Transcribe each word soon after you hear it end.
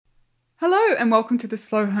And welcome to the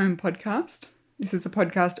Slow Home Podcast. This is a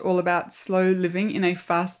podcast all about slow living in a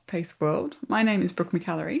fast-paced world. My name is Brooke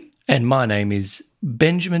McAlary. And my name is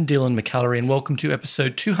Benjamin Dylan McAlary, and welcome to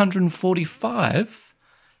episode 245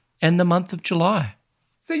 and the month of July.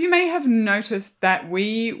 So you may have noticed that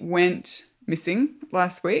we went missing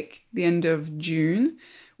last week, the end of June.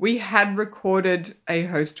 We had recorded a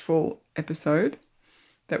hostful episode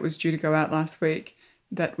that was due to go out last week.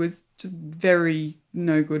 That was just very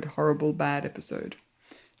no good, horrible, bad episode.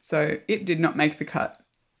 So it did not make the cut,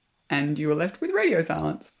 and you were left with radio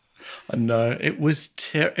silence. No, it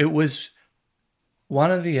was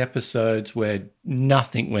one of the episodes where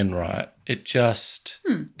nothing went right. It just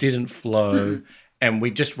didn't flow, and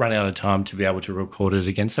we just ran out of time to be able to record it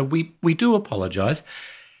again. So we do apologise.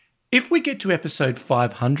 If we get to episode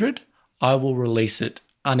 500, I will release it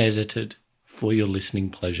unedited for your listening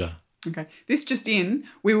pleasure. Okay. This just in,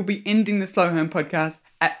 we will be ending the Slow Home Podcast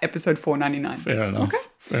at episode 499. Fair enough. Okay.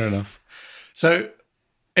 Fair enough. So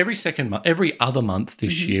every other month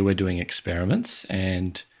this year, we're doing experiments,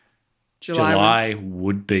 and July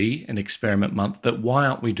would be an experiment month. But why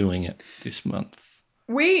aren't we doing it this month?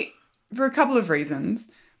 For a couple of reasons,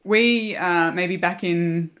 we maybe back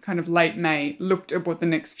in kind of late May looked at what the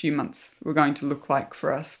next few months were going to look like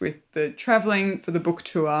for us with the traveling for the book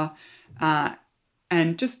tour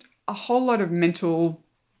and just a whole lot of mental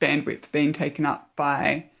bandwidth being taken up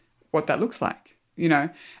by what that looks like, you know.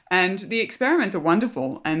 And the experiments are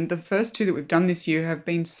wonderful. And the first two that we've done this year have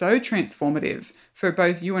been so transformative for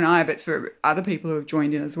both you and I, but for other people who have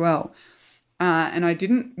joined in as well. And I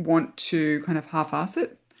didn't want to kind of half-ass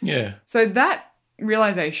it. Yeah. So that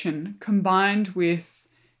realization combined with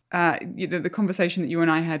the conversation that you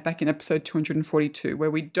and I had back in episode 242,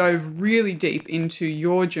 where we dove really deep into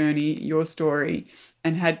your journey, your story,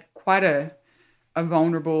 and had quite a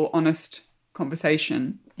vulnerable, honest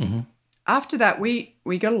conversation. Mm-hmm. After that, we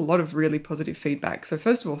got a lot of really positive feedback. So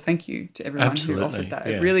first of all, thank you to everyone who offered that.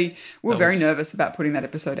 Yeah. We were very nervous about putting that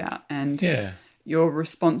episode out, and your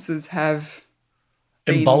responses have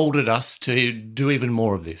emboldened us to do even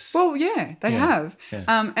more of this. Well, yeah, they have.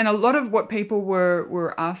 Yeah. And a lot of what people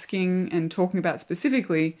were asking and talking about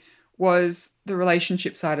specifically was the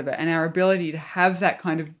relationship side of it and our ability to have that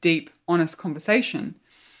kind of deep, honest conversation.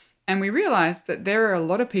 And we realized that there are a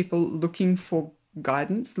lot of people looking for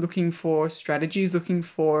guidance, looking for strategies, looking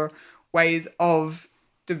for ways of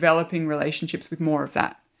developing relationships with more of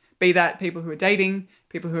that. Be that people who are dating,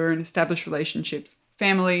 people who are in established relationships,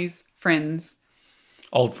 families, friends.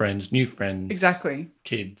 Old friends, new friends. Exactly.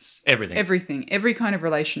 Kids, everything. Everything. Every kind of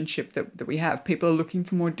relationship that we have. People are looking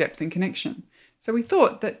for more depth and connection. So we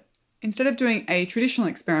thought that instead of doing a traditional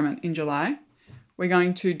experiment in July, we're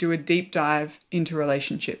going to do a deep dive into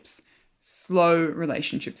relationships, slow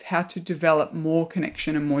relationships, how to develop more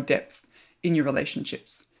connection and more depth in your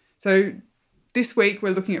relationships. So this week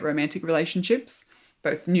we're looking at romantic relationships,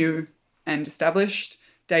 both new and established,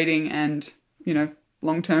 dating and,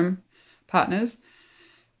 long-term partners.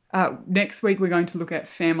 Next week we're going to look at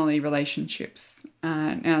family relationships.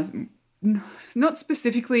 Now, not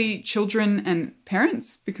specifically children and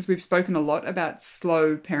parents, because we've spoken a lot about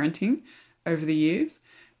slow parenting over the years,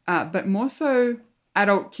 but more so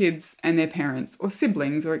adult kids and their parents or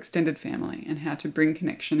siblings or extended family and how to bring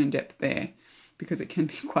connection and depth there, because it can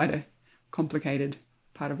be quite a complicated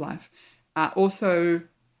part of life. Also,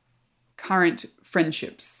 current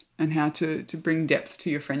friendships and how to bring depth to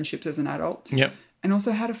your friendships as an adult. Yep. And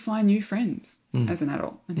also how to find new friends as an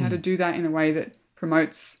adult and how to do that in a way that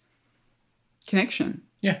promotes connection,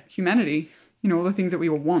 humanity, all the things that we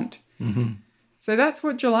all want. Mm-hmm. So that's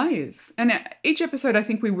what July is. And each episode, I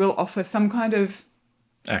think we will offer some kind of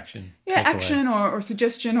action. Yeah, action or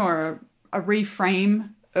suggestion or a reframe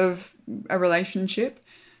of a relationship,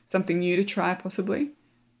 something new to try possibly.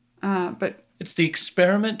 But it's the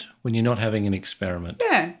experiment when you're not having an experiment.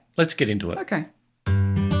 Yeah. Let's get into it. Okay.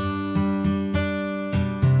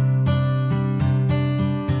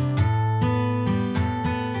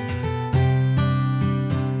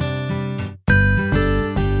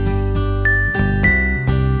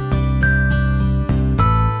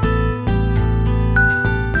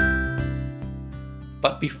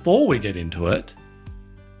 But before we get into it,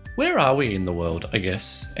 where are we in the world, I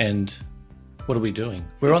guess, and what are we doing?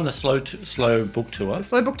 We're on the slow book tour. The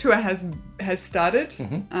slow book tour has started,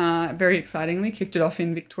 very excitingly, kicked it off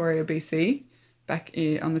in Victoria, BC, back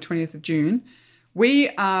on the 20th of June. We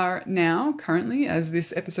are now currently, as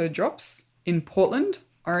this episode drops, in Portland,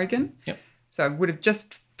 Oregon. Yep. So I would have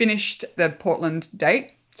just finished the Portland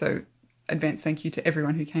date. So advance thank you to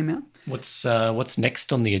everyone who came out. What's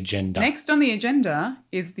next on the agenda? Next on the agenda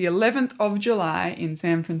is the 11th of July in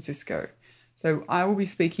San Francisco. So I will be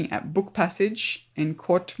speaking at Book Passage in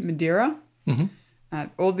Court Madeira.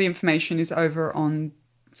 All the information is over on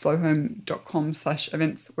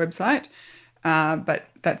slowhome.com/events website. But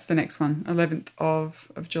that's the next one, 11th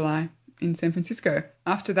of July in San Francisco.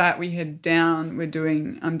 After that, we head down.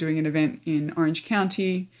 I'm doing an event in Orange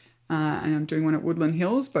County, and I'm doing one at Woodland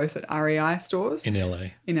Hills, both at REI stores. In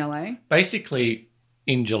LA. In LA. Basically,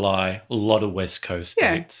 in July, a lot of West Coast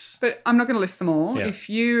dates. But I'm not going to list them all. Yeah. If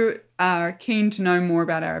you are keen to know more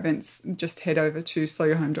about our events, just head over to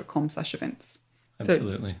slowyourhome.com/events.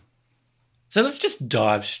 Absolutely. So let's just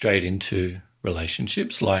dive straight into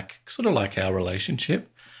relationships, sort of like our relationship.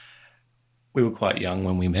 We were quite young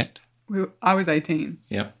when we met. I was 18.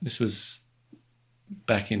 Yeah, this was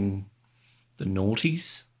back in the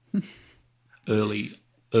noughties, early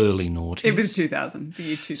noughties. It was 2000, the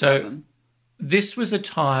year 2000. So this was a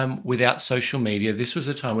time without social media. This was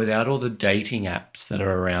a time without all the dating apps that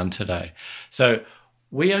are around today. So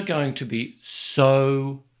we are going to be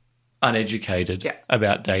so uneducated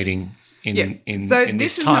about dating in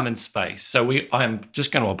this time and space. So I'm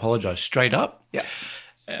just going to apologise straight up. Yeah.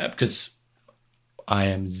 Because I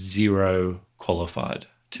am zero qualified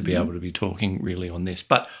to be able to be talking really on this.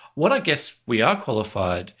 But what I guess we are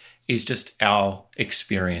qualified is just our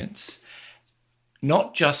experience,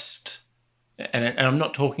 not just, and I'm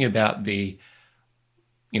not talking about the,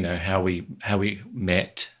 how we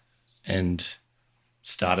met and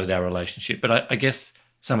started our relationship, but I guess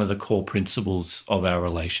some of the core principles of our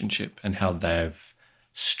relationship and how they've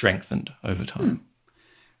strengthened over time.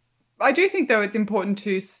 I do think, though, it's important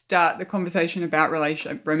to start the conversation about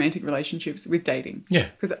romantic relationships with dating. Yeah.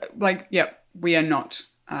 Because, we are not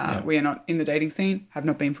in the dating scene, have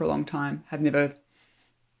not been for a long time, have never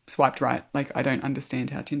swiped right. I don't understand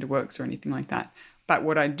how Tinder works or anything like that. But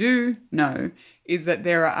what I do know is that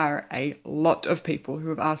there are a lot of people who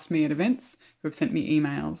have asked me at events, who have sent me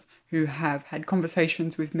emails, who have had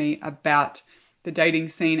conversations with me about the dating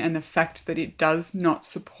scene and the fact that it does not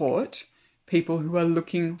support people who are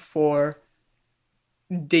looking for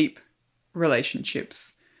deep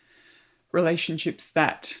relationships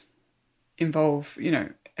that involve,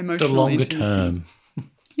 emotional the longer intimacy. term.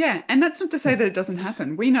 Yeah, and that's not to say that it doesn't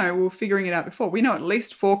happen. We know, we were figuring it out before. We know at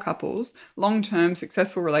least 4 couples, long-term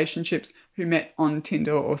successful relationships who met on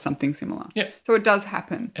Tinder or something similar. Yeah. So it does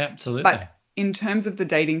happen. Absolutely. But in terms of the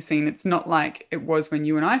dating scene, it's not like it was when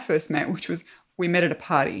you and I first met, which was we met at a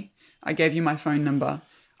party. I gave you my phone number.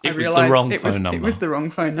 It was the wrong phone number. It was the wrong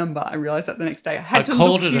phone number. I realised that the next day. I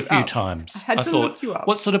called it a few times. I had to look you up.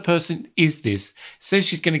 What sort of person is this? Says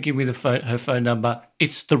she's going to give me her phone number.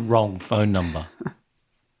 It's the wrong phone number.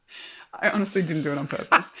 I honestly didn't do it on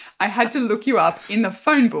purpose. I had to look you up in the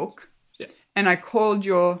phone book, and I called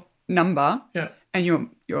your number, and your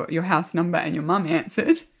house number, and your mum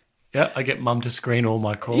answered. Yeah, I get mum to screen all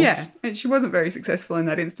my calls. Yeah, and she wasn't very successful in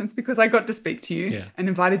that instance because I got to speak to you and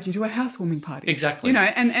invited you to a housewarming party. Exactly.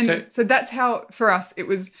 So that's how, for us, it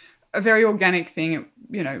was a very organic thing.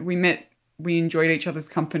 We met, we enjoyed each other's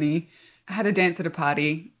company, had a dance at a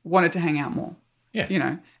party, wanted to hang out more.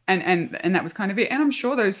 Yeah. And that was kind of it. And I'm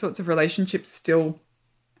sure those sorts of relationships still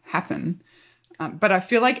happen. But I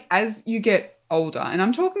feel like as you get older, and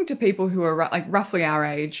I'm talking to people who are roughly our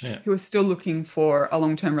age, who are still looking for a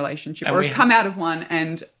long-term relationship or have come out of one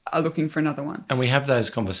and are looking for another one. And we have those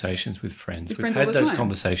conversations with friends. We've had those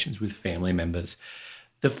conversations with family members.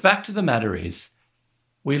 The fact of the matter is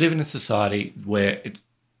we live in a society where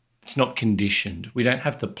it's not conditioned. We don't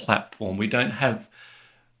have the platform. We don't have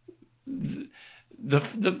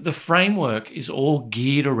the framework is all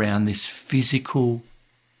geared around this physical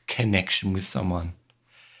connection with someone.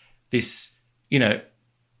 This,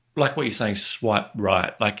 like what you're saying, swipe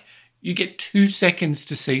right. Like you get 2 seconds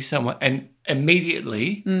to see someone and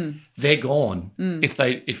immediately they're gone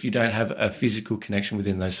if you don't have a physical connection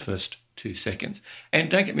within those first 2 seconds.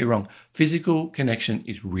 And don't get me wrong, physical connection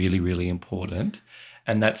is really, really important.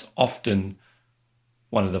 And that's often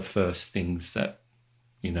one of the first things that,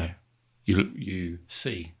 you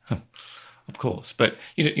see, of course. But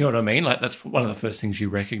you know what I mean? Like that's one of the first things you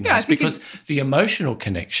recognise because the emotional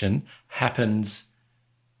connection happens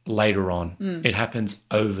later on. It happens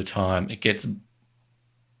over time.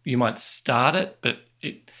 You might start it, but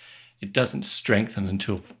it doesn't strengthen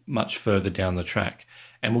until much further down the track.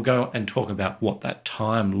 And we'll go and talk about what that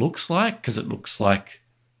time looks like because it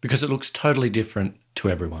looks totally different to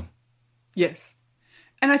everyone. Yes.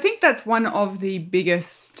 And I think that's one of the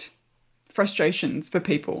biggest frustrations for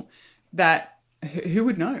people, that who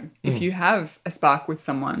would know if you have a spark with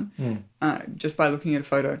someone just by looking at a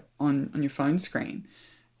photo on your phone screen,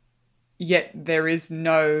 yet there is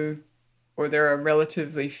no or there are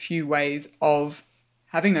relatively few ways of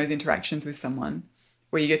having those interactions with someone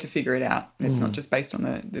where you get to figure it out. It's not just based on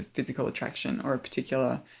the physical attraction or a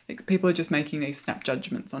particular... People are just making these snap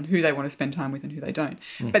judgments on who they want to spend time with and who they don't.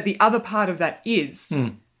 But the other part of that is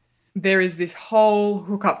there is this whole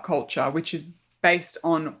hookup culture which is based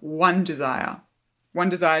on one desire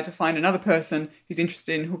to find another person who's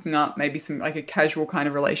interested in hooking up, maybe some like a casual kind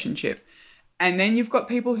of relationship. And then you've got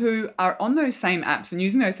people who are on those same apps and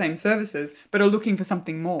using those same services, but are looking for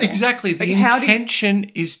something more. Exactly. The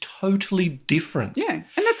intention is totally different. Yeah.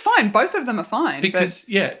 And that's fine. Both of them are fine. Because,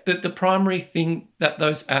 but the primary thing that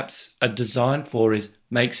those apps are designed for is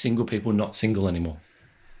make single people not single anymore.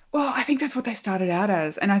 Well, I think that's what they started out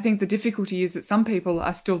as. And I think the difficulty is that some people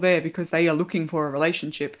are still there because they are looking for a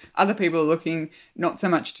relationship. Other people are looking not so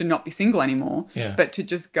much to not be single anymore, but to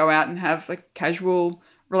just go out and have like casual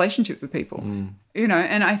relationships with people, you know,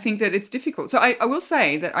 and I think that it's difficult. So I will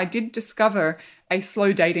say that I did discover a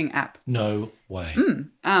slow dating app. No way.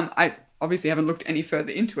 I obviously haven't looked any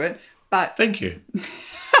further into it, but... Thank you.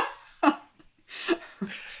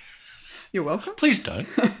 You're welcome. Please don't.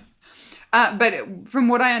 But from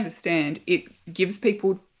what I understand, it gives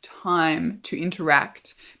people time to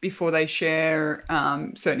interact before they share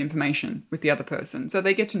certain information with the other person. So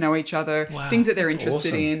they get to know each other, things that they're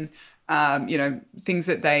interested in, you know, things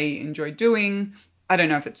that they enjoy doing. I don't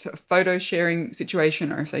know if it's a photo sharing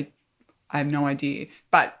situation or if I have no idea.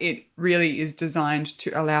 But it really is designed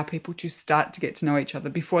to allow people to start to get to know each other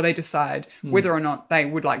before they decide whether or not they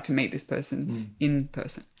would like to meet this person in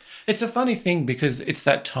person. It's a funny thing because it's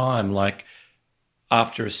that time, like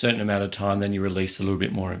after a certain amount of time, then you release a little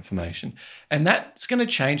bit more information. And that's going to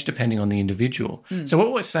change depending on the individual. So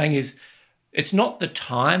what we're saying is it's not the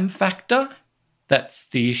time factor that's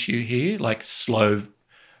the issue here, like slow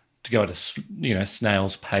to go at a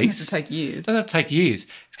snail's pace. It doesn't have to take years. It doesn't have to take years.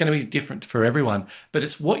 It's going to be different for everyone. But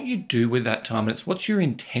it's what you do with that time and it's what's your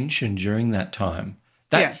intention during that time.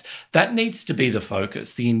 That needs to be the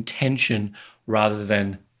focus, the intention rather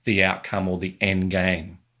than the outcome or the end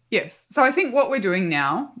game. Yes. So I think what we're doing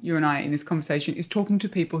now, you and I in this conversation, is talking to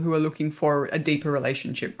people who are looking for a deeper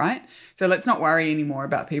relationship, right? So let's not worry anymore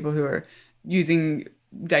about people who are using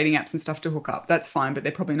dating apps and stuff to hook up. That's fine, but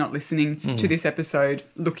they're probably not listening to this episode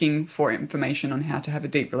looking for information on how to have a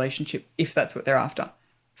deep relationship if that's what they're after.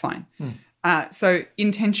 Fine. So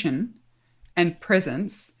intention and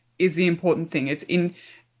presence is the important thing.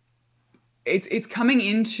 It's coming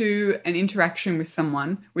into an interaction with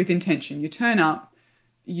someone with intention. You turn up,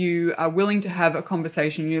 you are willing to have a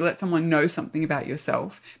conversation, you let someone know something about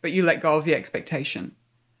yourself, but you let go of the expectation.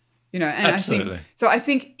 You know, and Absolutely. I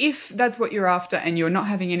think if that's what you're after and you're not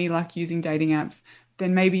having any luck using dating apps,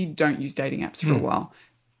 then maybe don't use dating apps for a while.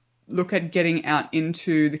 Look at getting out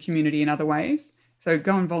into the community in other ways. So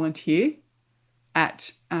go and volunteer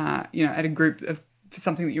at a group for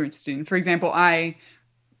something that you're interested in. For example, I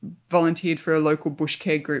volunteered for a local bush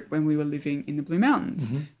care group when we were living in the Blue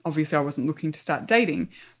Mountains. Obviously, I wasn't looking to start dating,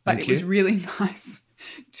 but it was really nice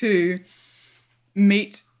to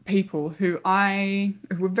meet people who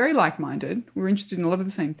were very like-minded, were interested in a lot of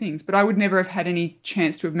the same things, but I would never have had any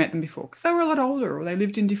chance to have met them before because they were a lot older or they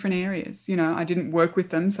lived in different areas. You know, I didn't work with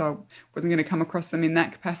them, so I wasn't going to come across them in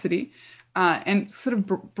that capacity. And sort of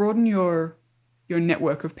broaden your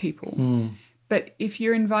network of people. But if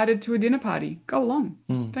you're invited to a dinner party, go along.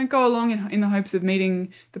 Don't go along in the hopes of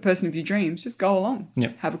meeting the person of your dreams. Just go along.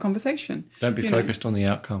 Have a conversation. Don't be focused on the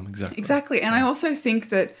outcome. Exactly. And I also think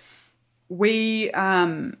that we,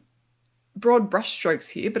 broad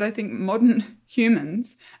brushstrokes here, but I think modern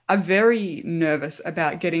humans are very nervous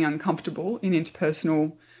about getting uncomfortable in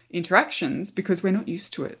interpersonal interactions because we're not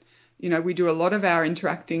used to it. You know, we do a lot of our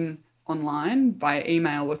interacting online via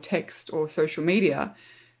email or text or social media.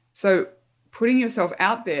 So putting yourself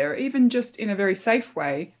out there, even just in a very safe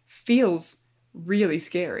way, feels really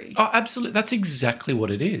scary. Oh, absolutely. That's exactly what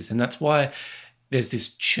it is. And that's why there's this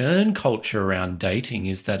churn culture around dating,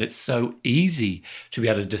 is that it's so easy to be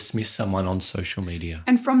able to dismiss someone on social media.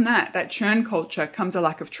 And from that churn culture comes a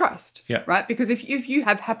lack of trust, right? Because if you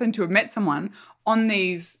have happened to have met someone on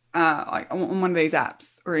these, on one of these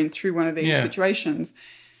apps or through one of these situations,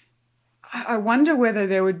 I wonder whether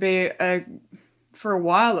there would be for a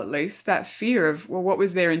while at least, that fear of, well, what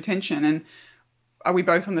was their intention? And are we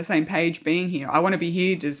both on the same page being here? I want to be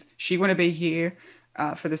here. Does she want to be here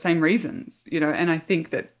for the same reasons? You know, and I think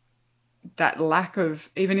that lack of,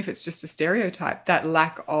 even if it's just a stereotype, that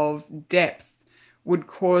lack of depth would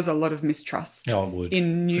cause a lot of mistrust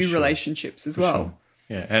in new relationships as well. Sure.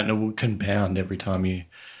 Yeah, and it will compound every time you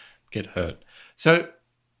get hurt. So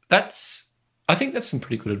I think that's some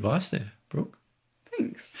pretty good advice there, Brooke.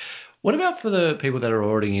 Thanks. What about for the people that are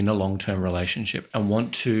already in a long-term relationship and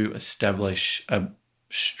want to establish a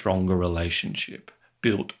stronger relationship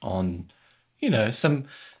built on, some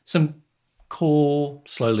core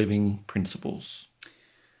slow living principles?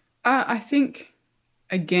 I think,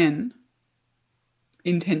 again,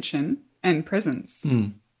 intention and presence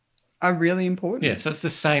are really important. Yeah, so it's the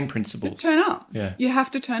same principles. Turn up. Yeah. You have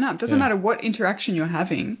to turn up. Doesn't matter what interaction you're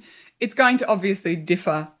having. It's going to obviously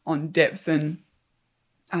differ on depth, and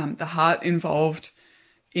the heart involved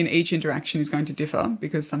in each interaction is going to differ,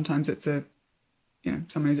 because sometimes it's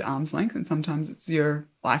someone who's at arm's length and sometimes it's your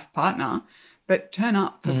life partner. But turn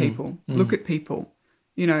up for people. Look at people.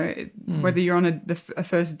 Whether you're on a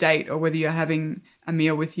first date or whether you're having a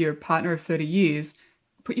meal with your partner of 30 years,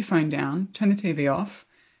 put your phone down, turn the TV off,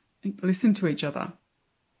 and listen to each other.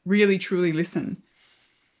 Really, truly listen.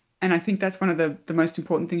 And I think that's one of the most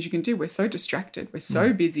important things you can do. We're so distracted. We're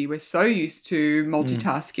so busy. We're so used to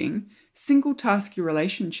multitasking. Single task your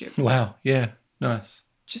relationship. Wow. Yeah. Nice.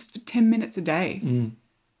 Just for 10 minutes a day.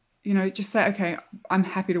 Just say, okay, I'm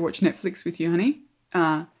happy to watch Netflix with you, honey,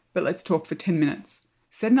 but let's talk for 10 minutes.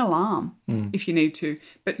 Set an alarm if you need to,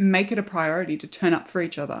 but make it a priority to turn up for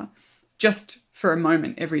each other just for a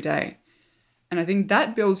moment every day. And I think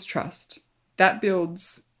that builds trust. That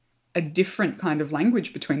builds a different kind of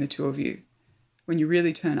language between the two of you when you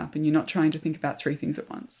really turn up and you're not trying to think about three things at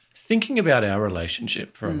once. Thinking about our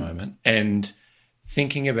relationship for a moment, and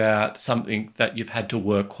thinking about something that you've had to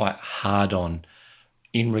work quite hard on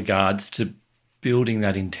in regards to building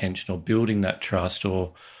that intention or building that trust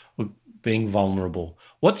or being vulnerable.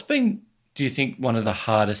 What's been, do you think, one of the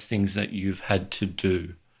hardest things that you've had to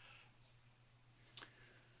do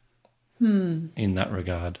in that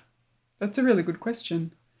regard? That's a really good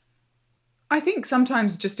question. I think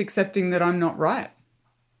sometimes just accepting that I'm not right.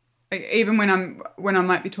 Even when I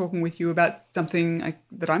might be talking with you about something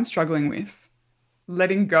that I'm struggling with,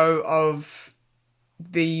 letting go of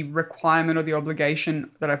the requirement or the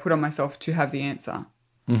obligation that I put on myself to have the answer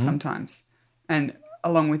sometimes. And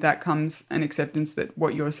along with that comes an acceptance that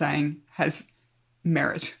what you're saying has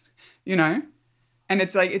merit, And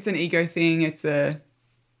it's it's an ego thing. It's a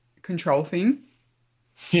control thing.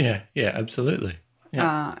 Yeah, absolutely.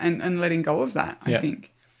 Yeah. And letting go of that, I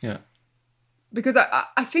think. Yeah. Because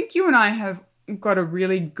I think you and I have got a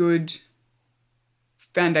really good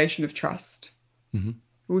foundation of trust. We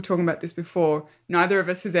were talking about this before. Neither of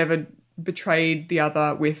us has ever betrayed the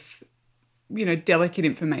other with, delicate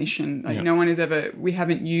information. No one has ever, we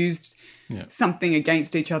haven't used something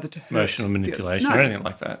against each other to hurt. Emotional manipulation or anything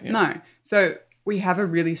like that. Yeah. No. So we have a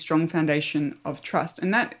really strong foundation of trust,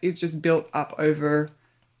 and that is just built up over,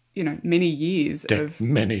 many years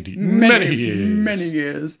many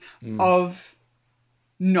years of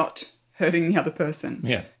not hurting the other person.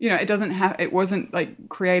 Yeah. It wasn't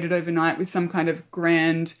created overnight with some kind of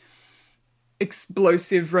grand,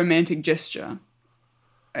 explosive romantic gesture.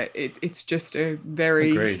 It's just a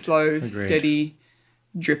very slow, steady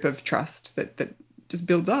drip of trust that just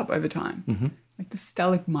builds up over time. Like the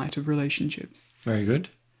stalagmite of relationships. Very good.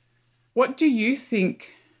 What do you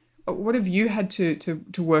think, what have you had to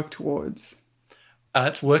work towards?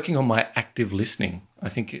 It's working on my active listening. I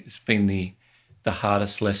think it's been the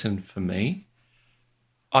hardest lesson for me.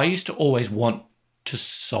 I used to always want to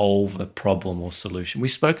solve a problem or solution. We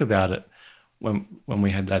spoke about it when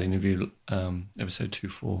we had that interview, episode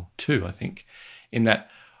 242, I think, in that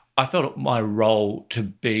I felt my role to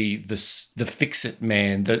be the fix-it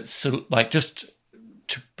man, just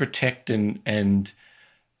to protect and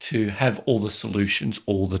to have all the solutions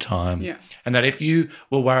all the time. Yeah. And that if you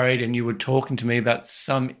were worried and you were talking to me about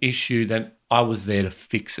some issue, then I was there to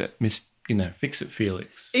fix it. Fix it,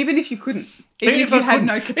 Felix. Even if you couldn't. Even if you had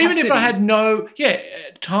no capacity. Even if I had no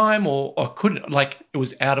time or couldn't, it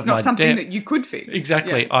was out of my depth. Not something that you could fix.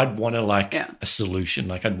 Exactly. Yeah. I'd want a solution.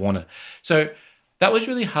 I'd want to. So that was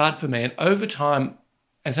really hard for me. And over time,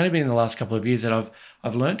 it's only been in the last couple of years that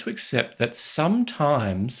I've learned to accept that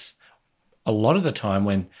sometimes, a lot of the time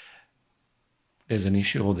when there's an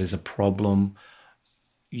issue or there's a problem,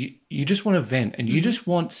 you just want to vent and you just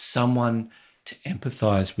want someone to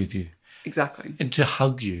empathize with you. Exactly. And to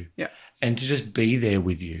hug you. Yeah. And to just be there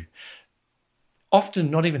with you.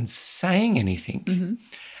 Often not even saying anything.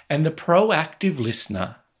 And the proactive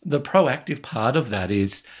listener, the proactive part of that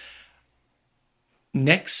is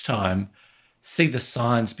next time see the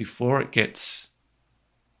signs before it gets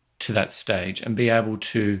to that stage and be able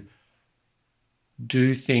to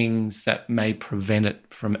do things that may prevent it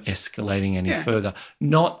from escalating any further.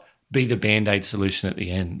 Not be the Band-Aid solution at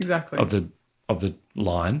the end of the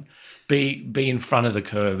line. Be in front of the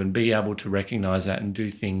curve and be able to recognize that and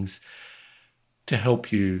do things to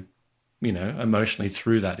help you emotionally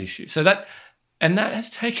through that issue. So that has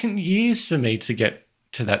taken years for me to get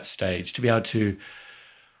to that stage, to be able to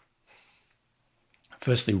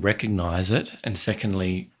firstly recognize it, and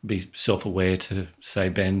secondly be self-aware to say,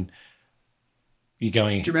 Ben, you're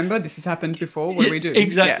going... Do you remember this has happened before? What do we do?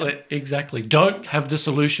 Exactly. Don't have the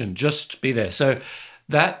solution, just be there. So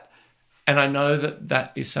that, and I know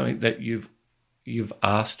that is something that you've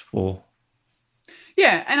asked for.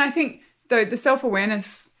 Yeah, and I think the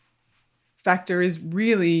self-awareness factor is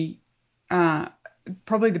really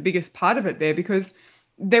probably the biggest part of it there, because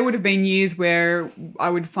there would have been years where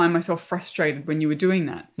I would find myself frustrated when you were doing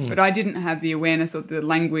that. But I didn't have the awareness or the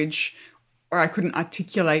language, or I couldn't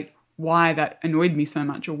articulate why that annoyed me so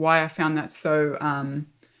much or why I found that so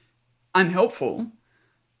unhelpful.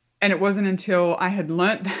 And it wasn't until I had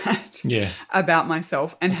learnt that about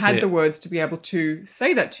myself and had the words to be able to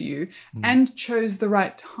say that to you and chose the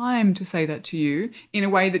right time to say that to you in a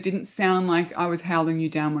way that didn't sound like I was howling you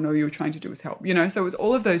down when all you were trying to do was help. So it was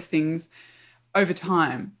all of those things over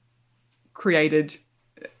time created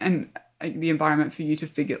the environment for you to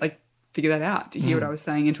figure that out, to hear what I was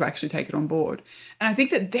saying and to actually take it on board. And I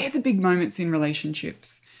think that they're the big moments in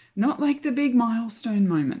relationships, not like the big milestone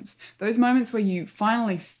moments. Those moments where you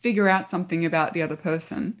finally figure out something about the other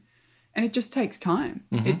person, and it just takes time.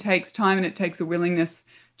 It takes time, and it takes a willingness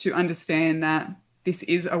to understand that this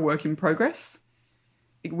is a work in progress.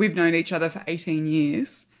 We've known each other for 18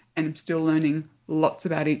 years and I'm still learning lots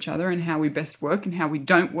about each other and how we best work and how we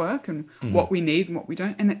don't work and what we need and what we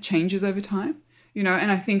don't. And that changes over time, and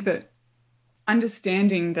I think that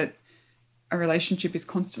understanding that a relationship is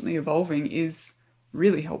constantly evolving is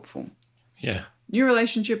really helpful. Yeah. New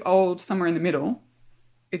relationship, old, somewhere in the middle.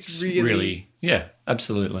 It's really... Yeah,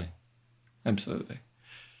 absolutely. Absolutely.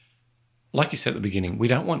 Like you said at the beginning, we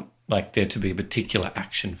don't want there to be a particular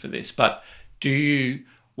action for this, but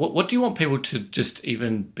what do you want people to just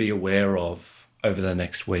even be aware of over the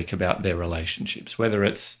next week about their relationships, whether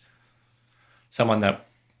it's someone that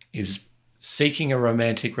is seeking a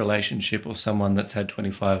romantic relationship or someone that's had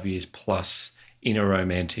 25 years plus in a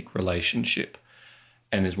romantic relationship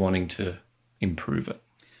and is wanting to improve it?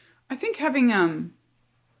 I think having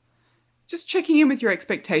just checking in with your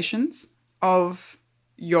expectations of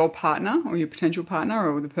your partner or your potential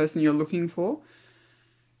partner or the person you're looking for,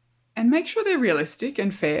 and make sure they're realistic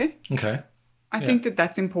and fair. Okay. I think that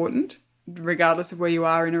that's important, regardless of where you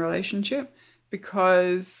are in a relationship,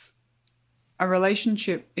 because a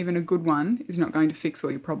relationship, even a good one, is not going to fix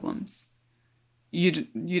all your problems. You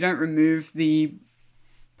don't remove the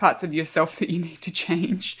parts of yourself that you need to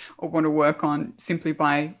change or want to work on simply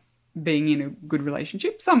by being in a good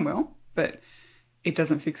relationship. Some will, but it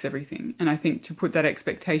doesn't fix everything. And I think to put that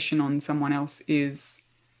expectation on someone else is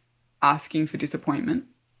asking for disappointment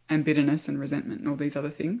and bitterness and resentment and all these other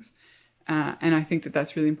things. And I think that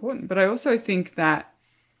that's really important. But I also think that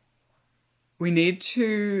we need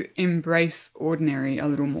to embrace ordinary a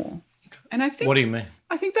little more. And I think... What do you mean?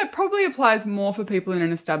 I think that probably applies more for people in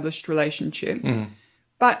an established relationship.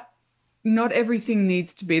 But not everything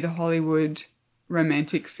needs to be the Hollywood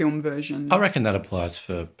romantic film version. I reckon that applies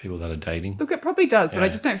for people that are dating. Look, it probably does, but I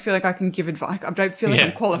just don't feel like I can give advice. I don't feel like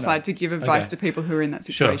I'm qualified to give advice to people who are in that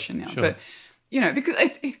situation now. Sure. But, because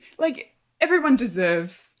everyone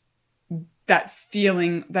deserves that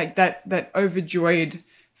feeling, like that overjoyed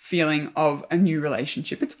feeling of a new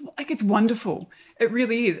relationship. It's wonderful. It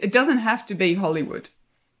really is. It doesn't have to be Hollywood.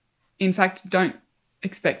 In fact, don't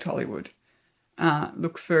expect Hollywood.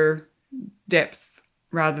 Look for depth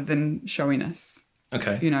rather than showiness.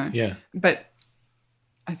 Okay. Yeah. But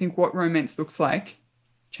I think what romance looks like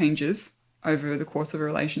changes over the course of a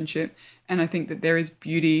relationship. And I think that there is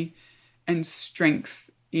beauty and strength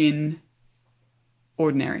in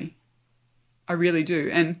ordinary. I really do.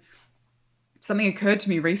 And something occurred to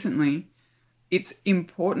me recently. It's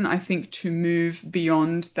important, I think, to move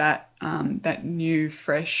beyond that new,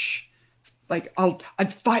 fresh,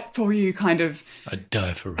 I'd fight for you kind of... I'd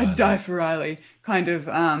die for Riley kind of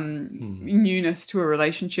newness to a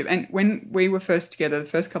relationship. And when we were first together, the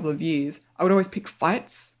first couple of years, I would always pick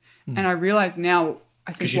fights. And I realise now,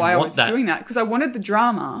 I think why I was doing that, because I wanted the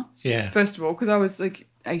drama, first of all, because I was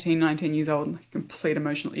 18, 19 years old, a complete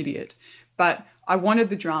emotional idiot. But I wanted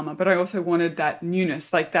the drama, but I also wanted that newness,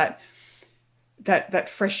 that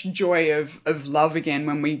fresh joy of love again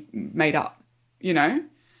when we made up,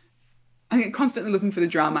 I think constantly looking for the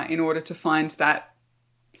drama in order to find that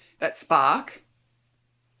spark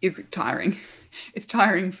is tiring. It's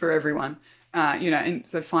tiring for everyone, and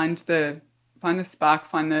so find the spark,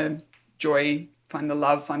 find the joy, find the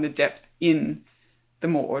love, find the depth in the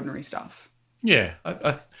more ordinary stuff. Yeah,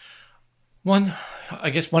 I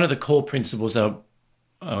guess one of the core principles that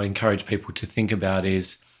I encourage people to think about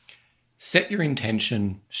is set your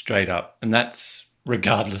intention straight up. And that's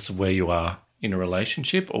regardless of where you are in a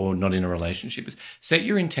relationship or not in a relationship. Set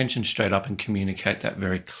your intention straight up and communicate that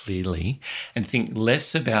very clearly, and think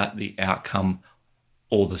less about the outcome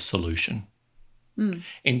or the solution.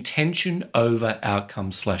 Intention over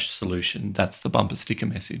outcome/solution. That's the bumper sticker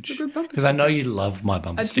message. Because I know you love my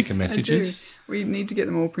bumper sticker messages. I do. We need to get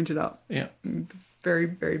them all printed up. Yeah. Very,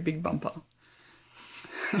 very big bumper.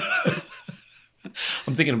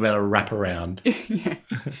 I'm thinking about a wraparound. Yeah,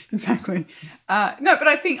 exactly. No, but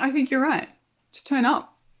I think you're right. Just turn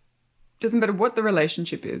up. Doesn't matter what the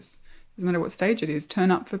relationship is. Doesn't matter what stage it is.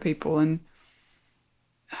 Turn up for people, and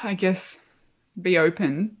I guess be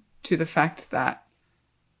open to the fact that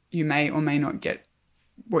you may or may not get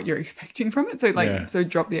what you're expecting from it. So so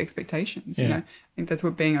drop the expectations. Yeah. You know, I think that's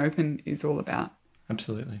what being open is all about.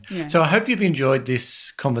 Absolutely. Yeah. So I hope you've enjoyed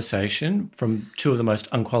this conversation from two of the most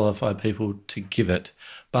unqualified people to give it.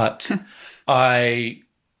 But the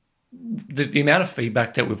amount of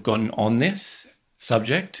feedback that we've gotten on this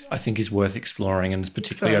subject, I think, is worth exploring, and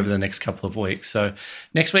particularly over the next couple of weeks. So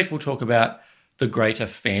next week we'll talk about the greater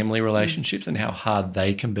family relationships and how hard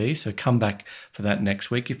they can be. So come back for that next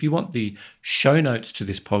week. If you want the show notes to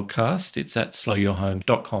this podcast, it's at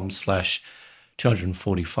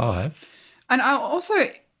slowyourhome.com/245. And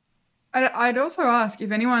I'd also ask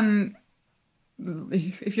if anyone,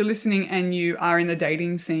 if you're listening and you are in the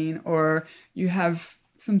dating scene or you have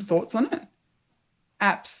some thoughts on it,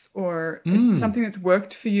 apps or something that's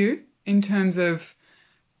worked for you in terms of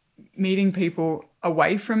meeting people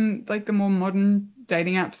away from like the more modern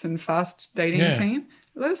dating apps and fast dating scene,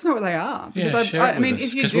 let us know what they are. Because I mean,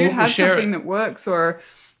 if you do have something that works or,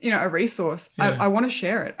 you know, a resource, I want to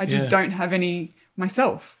share it. I just don't have any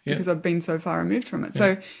myself because I've been so far removed from it.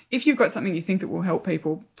 So if you've got something you think that will help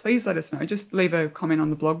people, please let us know. Just leave a comment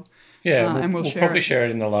on the blog. And we'll share probably it. share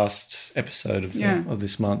it in the last episode of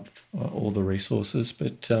this month, all the resources.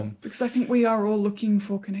 But because I think we are all looking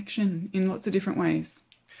for connection in lots of different ways.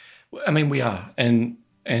 I mean, we are, and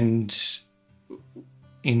in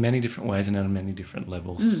many different ways and on many different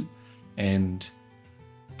levels. And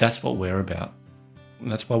that's what we're about. And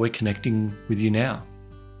that's why we're connecting with you now.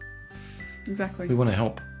 Exactly. We want to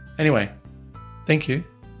help. Anyway, thank you.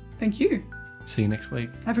 Thank you. See you next week.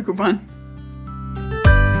 Have a good one.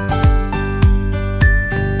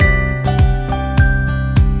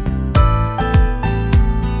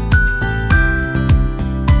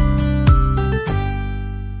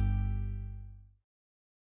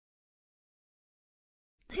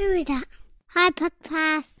 Who is that? Hi,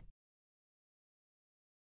 podcast.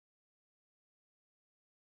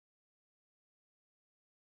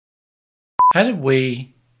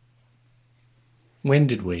 When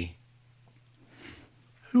did we?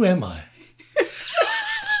 Who am I?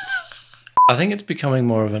 I think it's becoming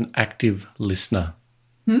more of an active listener.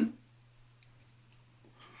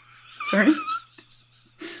 Sorry?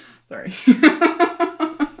 Sorry.